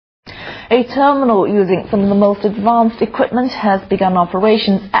A terminal using some of the most advanced equipment has begun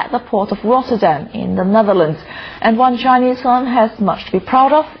operations at the port of Rotterdam in the Netherlands. And one Chinese firm has much to be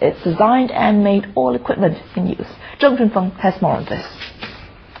proud of. It's designed and made all equipment in use. Zheng Junfeng has more on this.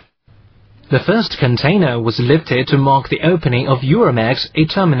 The first container was lifted to mark the opening of Euromax, a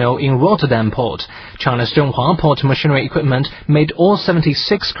terminal in Rotterdam port. China's Zhenhua Port Machinery equipment made all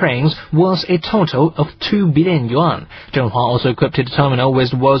 76 cranes worth a total of 2 billion yuan. Zhenhua also equipped the terminal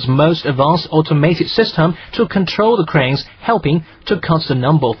with the world's most advanced automated system to control the cranes, helping to cut the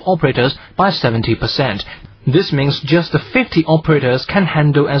number of operators by 70%. This means just 50 operators can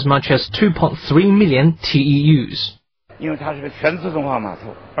handle as much as 2.3 million TEUs. We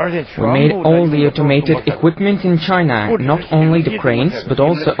made all the automated equipment in China, not only the cranes, but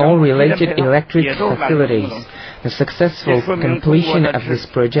also all related electric facilities. The successful completion of this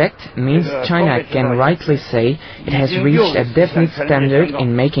project means China can rightly say it has reached a definite standard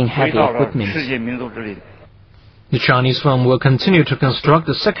in making heavy equipment. The Chinese firm will continue to construct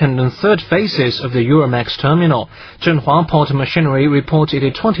the second and third phases of the Euromax terminal. Zhenhua Port Machinery reported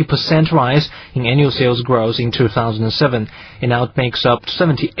a 20% rise in annual sales growth in 2007. It now makes up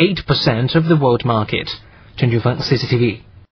 78% of the world market. Zhen Junfeng, CCTV.